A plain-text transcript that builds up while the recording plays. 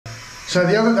So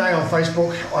the other day on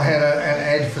Facebook, I had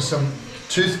an ad for some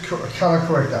tooth colour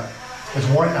corrector. It's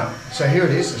white up. So here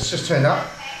it is. It's just turned up,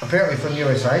 apparently from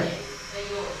USA.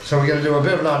 So we're going to do a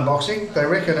bit of an unboxing. They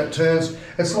reckon it turns.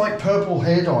 It's like purple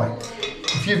hair dye.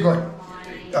 If you've got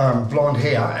blonde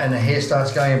hair and the hair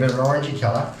starts going a bit of an orangey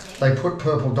colour, they put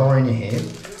purple dye in your hair,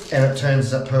 and it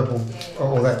turns that purple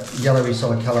or that yellowy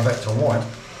sort of colour back to white.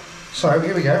 So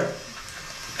here we go.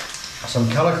 Some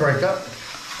colour corrector.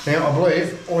 Now I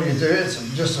believe all you do is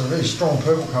just a really strong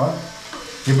purple colour.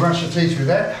 You brush your teeth with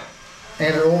that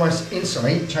and it almost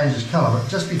instantly changes colour. But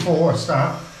just before I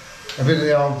start, a bit of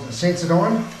the old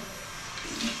Sensodyne.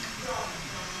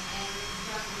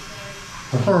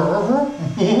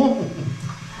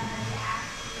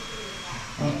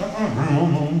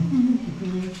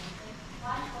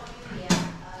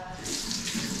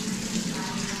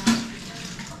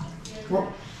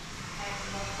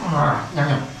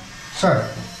 So,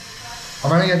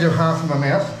 I'm only going to do half of my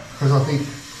mouth because I think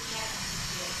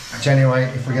it's the only way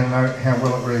if we're going to know how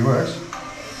well it really works.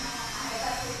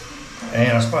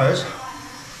 And I suppose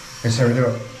that's how we do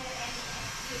it.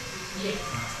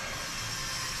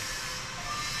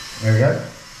 There we go.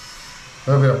 A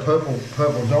little bit of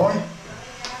purple dye.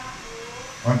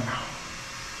 Right.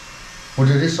 We'll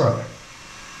do this side.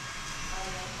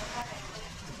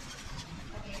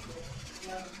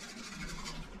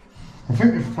 I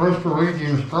think you're supposed to read the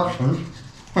instructions.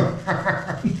 I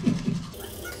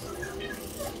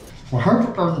hope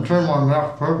it doesn't turn my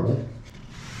mouth purple.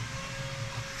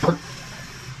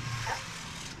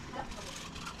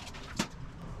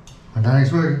 I know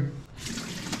he's working.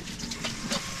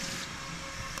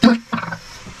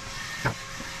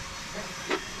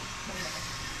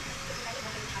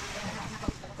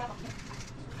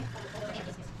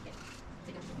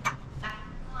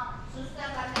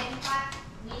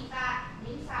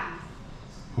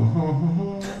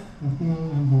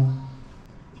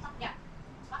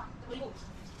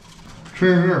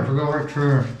 True here, forgot right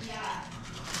true.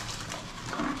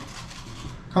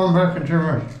 Come back in 2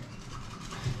 minutes.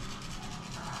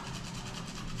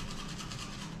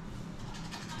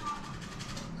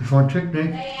 It's my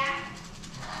technique.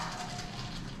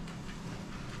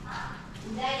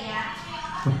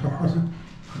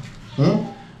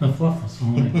 The fluff was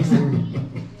falling.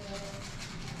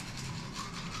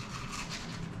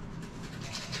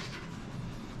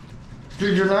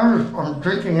 Did you notice I'm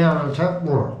drinking out of the tap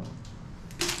water?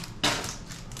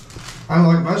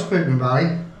 Unlike most people in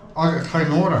Bali, I get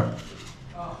clean water.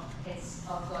 Oh,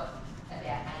 I've got about 8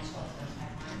 bottles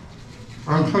at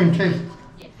home. I'm clean teeth.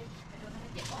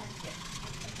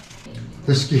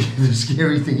 The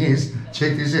scary thing is,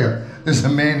 check this out, there's a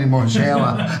man in my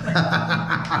shower.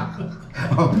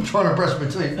 I'm trying to brush my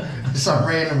teeth, there's some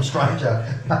random stranger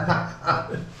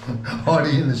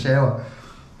hiding in the shower.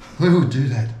 Who would do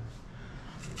that?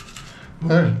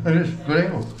 That is good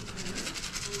angle.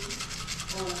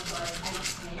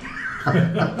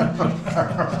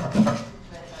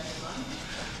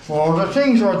 Well, the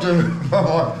things I do for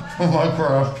my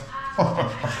craft.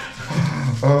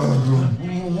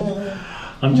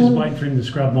 I'm just waiting for him to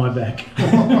scrub my back.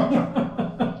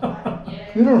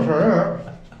 You don't say that.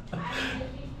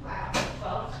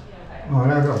 Oh,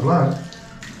 now I've got blood.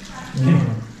 Yeah.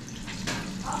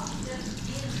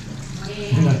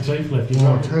 You've no teeth left, you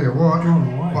know. I'll tell you what. Drawn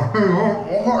away. I've got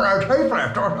no teeth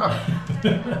left.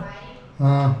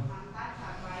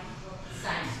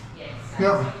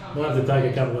 Yep. We'll have to take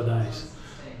a couple of days.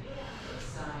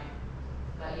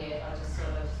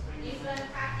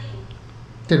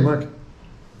 Didn't work.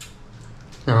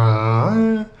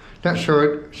 That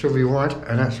side should be white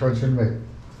and that side shouldn't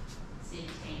be.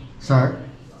 So,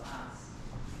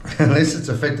 unless it's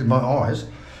affected my eyes,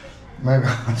 maybe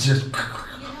I just...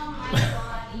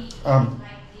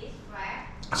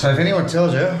 So if anyone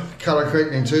tells you colour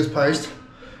correcting toothpaste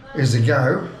is the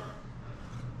go,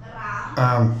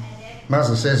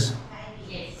 Muzzas says,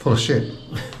 full of shit.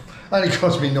 Only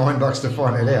cost me $9 to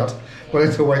find it out. We'll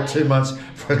have to wait 2 months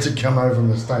for it to come over from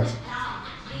the States.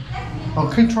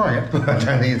 I'll keep trying it, but I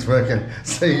don't think it's working.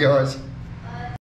 See you guys.